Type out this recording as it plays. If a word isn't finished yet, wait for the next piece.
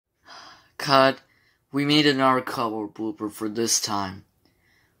Cut. We made another cover blooper for this time.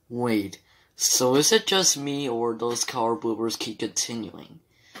 Wait, so is it just me or those cover bloopers keep continuing?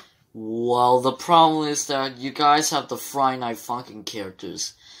 Well, the problem is that you guys have the Friday Night Funkin'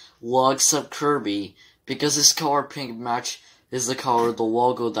 characters. Well, except Kirby, because his color pink match is the color of the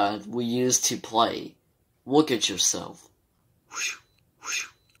logo that we use to play. Look at yourself.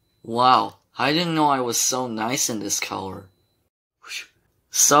 Wow, I didn't know I was so nice in this color.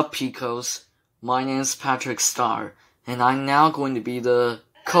 Sup, Picos? My name's Patrick Starr, and I'm now going to be the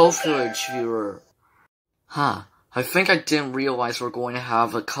co-footage viewer. I think I didn't realize we're going to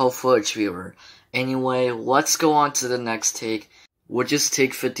have a co-footage viewer. Anyway, let's go on to the next take, which is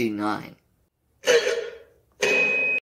take 59.